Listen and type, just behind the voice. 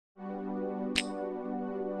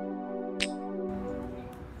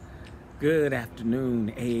Good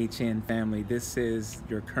afternoon, AHN family. This is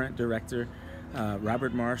your current director,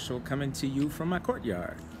 Robert Marshall, coming to you from my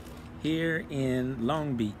courtyard here in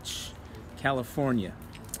Long Beach, California.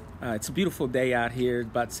 It's a beautiful day out here,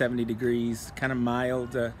 about 70 degrees, kind of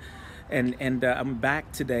mild, and I'm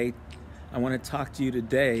back today. I want to talk to you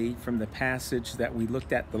today from the passage that we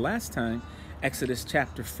looked at the last time, Exodus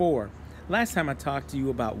chapter 4. Last time I talked to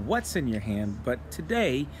you about what's in your hand, but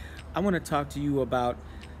today I want to talk to you about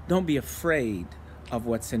don't be afraid of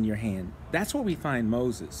what's in your hand. That's where we find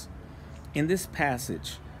Moses. In this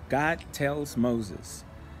passage, God tells Moses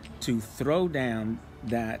to throw down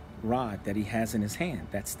that rod that he has in his hand,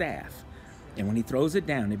 that staff. And when he throws it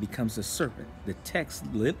down, it becomes a serpent. The text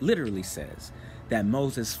literally says that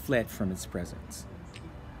Moses fled from its presence.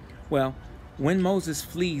 Well, when Moses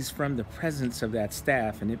flees from the presence of that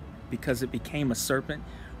staff, and because it became a serpent,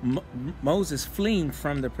 Moses fleeing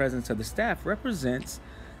from the presence of the staff represents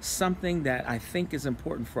something that I think is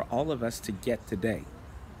important for all of us to get today.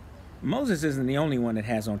 Moses isn't the only one that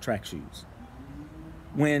has on track shoes.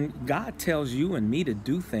 When God tells you and me to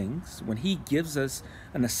do things, when he gives us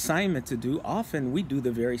an assignment to do, often we do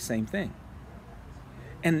the very same thing.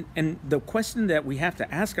 And the question that we have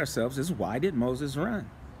to ask ourselves is, why did Moses run?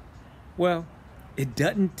 Well, it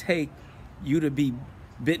doesn't take you to be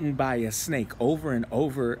bitten by a snake over and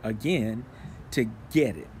over again to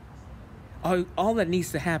get it. All that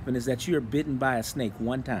needs to happen is that you're bitten by a snake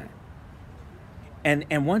one time.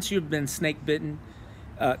 And once you've been snake bitten,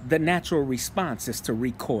 the natural response is to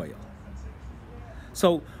recoil.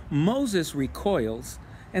 So Moses recoils,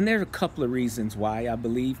 and there are a couple of reasons why, I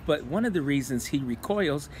believe, but one of the reasons he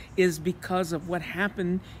recoils is because of what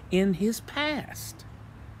happened in his past.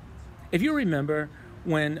 If you remember,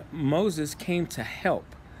 when Moses came to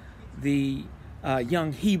help the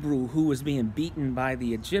young Hebrew who was being beaten by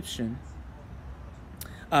the Egyptian,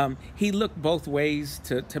 he looked both ways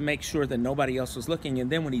to make sure that nobody else was looking. And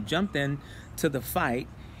then when he jumped in to the fight,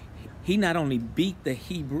 he not only beat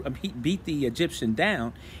the Egyptian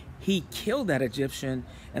down, he killed that Egyptian,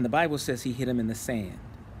 and the Bible says he hit him in the sand.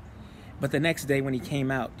 But the next day when he came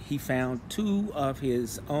out, he found two of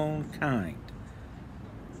his own kind.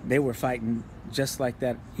 They were fighting just like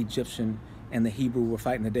that Egyptian and the Hebrew were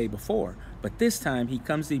fighting the day before. But this time he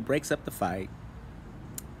breaks up the fight,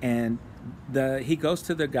 and he goes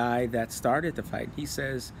to the guy that started the fight. He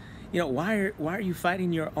says, why are you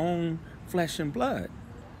fighting your own flesh and blood?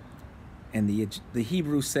 And the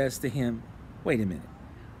Hebrew says to him, wait a minute,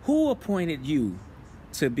 who appointed you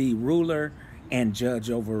to be ruler and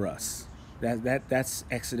judge over us? That's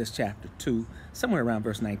Exodus chapter 2, somewhere around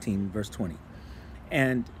verse 19, verse 20.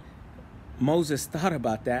 And Moses thought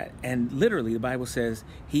about that, and literally the Bible says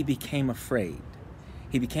he became afraid.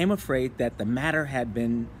 He became afraid that the matter had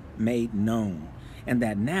been made known, and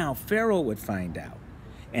that now Pharaoh would find out,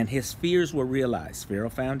 and his fears were realized. Pharaoh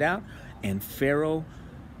found out, and Pharaoh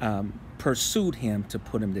pursued him to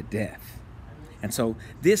put him to death. And so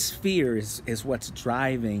this fear is what's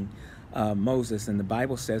driving Moses, and the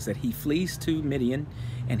Bible says that he flees to Midian,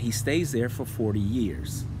 and he stays there for 40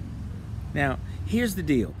 years. Now, here's the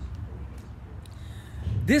deal.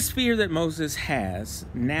 This fear that Moses has,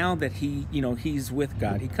 now that he's with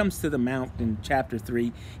God, he comes to the mount in chapter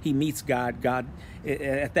 3, he meets God. God,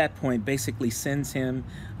 at that point, basically sends him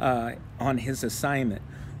on his assignment.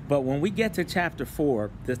 But when we get to chapter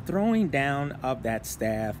 4, the throwing down of that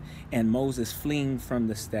staff and Moses fleeing from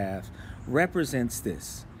the staff represents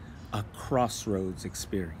this, a crossroads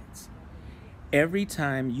experience. Every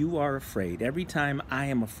time you are afraid, every time I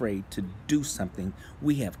am afraid to do something,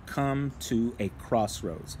 we have come to a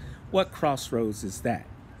crossroads. What crossroads is that?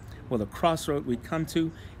 Well, the crossroad we come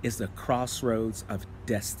to is the crossroads of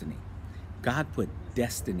destiny. God put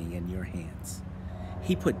destiny in your hands.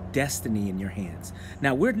 He put destiny in your hands.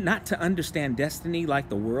 Now, we're not to understand destiny like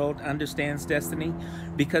the world understands destiny,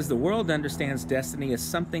 because the world understands destiny as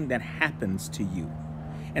something that happens to you,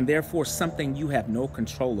 and therefore something you have no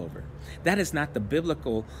control over. That is not the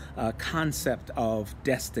biblical concept of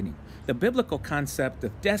destiny. The biblical concept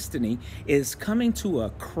of destiny is coming to a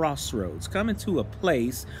crossroads, coming to a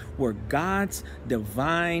place where God's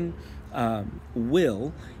divine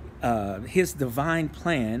will, his divine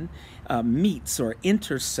plan meets or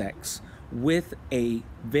intersects with a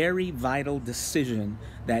very vital decision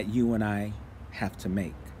that you and I have to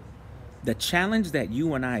make. The challenge that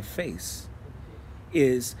you and I face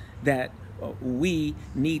is that we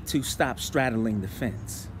need to stop straddling the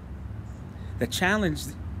fence. The challenge,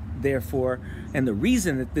 therefore, and the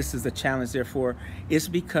reason that this is a challenge, therefore, is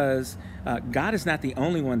because God is not the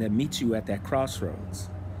only one that meets you at that crossroads.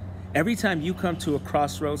 Every time you come to a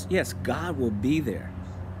crossroads, yes, God will be there.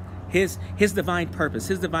 His divine purpose,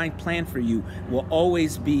 his divine plan for you will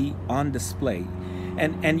always be on display.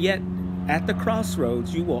 And yet, at the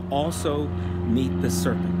crossroads, you will also meet the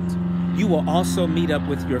serpent. You will also meet up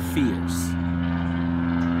with your fears.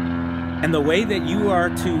 And the way that you are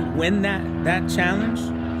to win that challenge,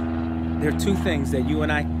 there are two things that you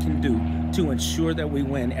and I can do to ensure that we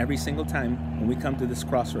win every single time when we come to this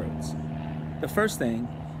crossroads. The first thing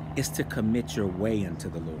is to commit your way unto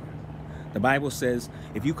the Lord. The Bible says,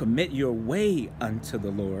 if you commit your way unto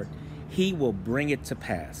the Lord, he will bring it to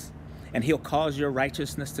pass. And he'll cause your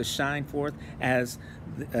righteousness to shine forth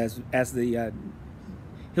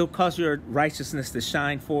he'll cause your righteousness to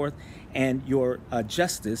shine forth and your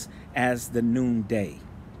justice as the noonday.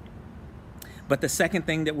 But the second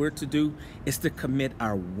thing that we're to do is to commit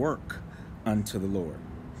our work unto the Lord.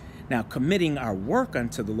 Now, committing our work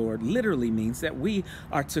unto the Lord literally means that we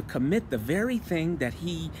are to commit the very thing that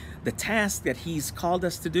the task that he's called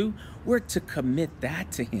us to do, we're to commit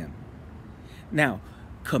that to him. Now,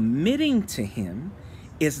 committing to him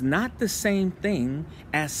is not the same thing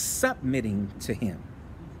as submitting to him.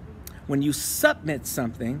 When you submit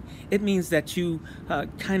something, it means that you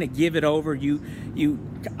kind of give it over. You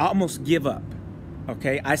almost give up.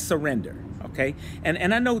 Okay, I surrender. Okay,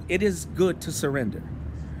 and I know it is good to surrender,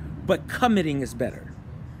 but committing is better,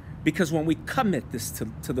 because when we commit this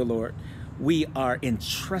to the Lord, we are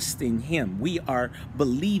entrusting him. We are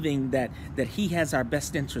believing that he has our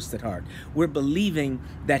best interest at heart. We're believing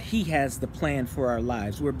that he has the plan for our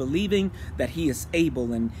lives. We're believing that he is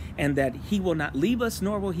able and that he will not leave us,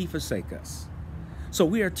 nor will he forsake us. So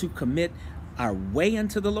we are to commit our way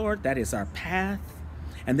unto the Lord. That is our path.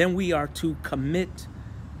 And then we are to commit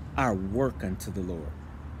our work unto the Lord.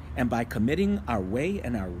 And by committing our way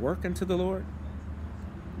and our work unto the Lord,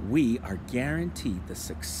 we are guaranteed the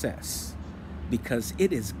success, because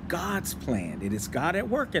it is God's plan. It is God at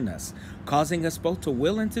work in us, causing us both to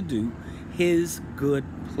will and to do his good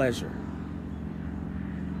pleasure.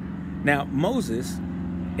 Now, Moses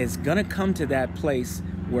is going to come to that place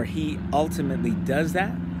where he ultimately does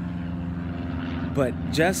that.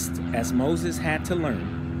 But just as Moses had to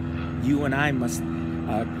learn, you and I must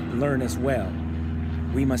learn as well.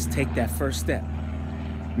 We must take that first step.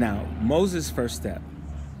 Now, Moses' first step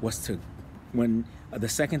was the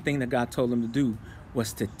second thing that God told him to do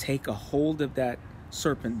was to take a hold of that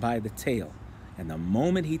serpent by the tail. And the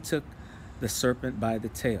moment he took the serpent by the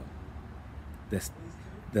tail,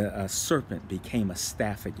 the serpent became a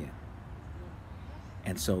staff again.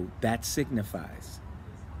 And so that signifies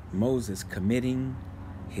Moses committing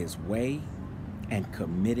his way and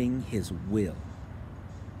committing his will.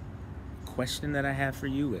 The question that I have for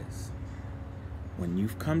you is, when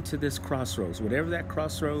you've come to this crossroads, whatever that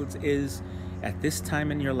crossroads is at this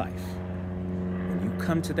time in your life, when you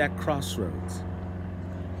come to that crossroads,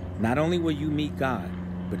 not only will you meet God,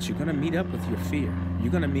 but you're going to meet up with your fear.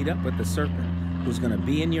 You're going to meet up with the serpent who's going to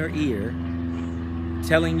be in your ear,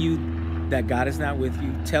 telling you that God is not with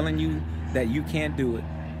you, telling you that you can't do it.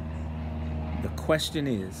 The question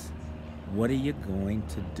is, what are you going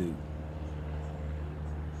to do?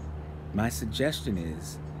 My suggestion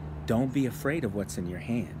is, don't be afraid of what's in your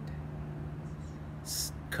hand.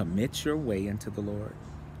 Commit your way unto the Lord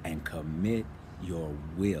and commit your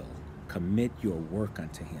will. Commit your work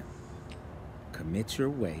unto him. Commit your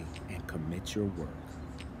way and commit your work.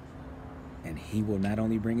 And he will not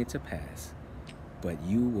only bring it to pass, but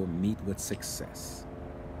you will meet with success.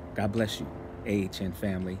 God bless you, AHN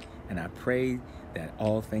family, and I pray that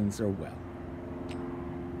all things are well.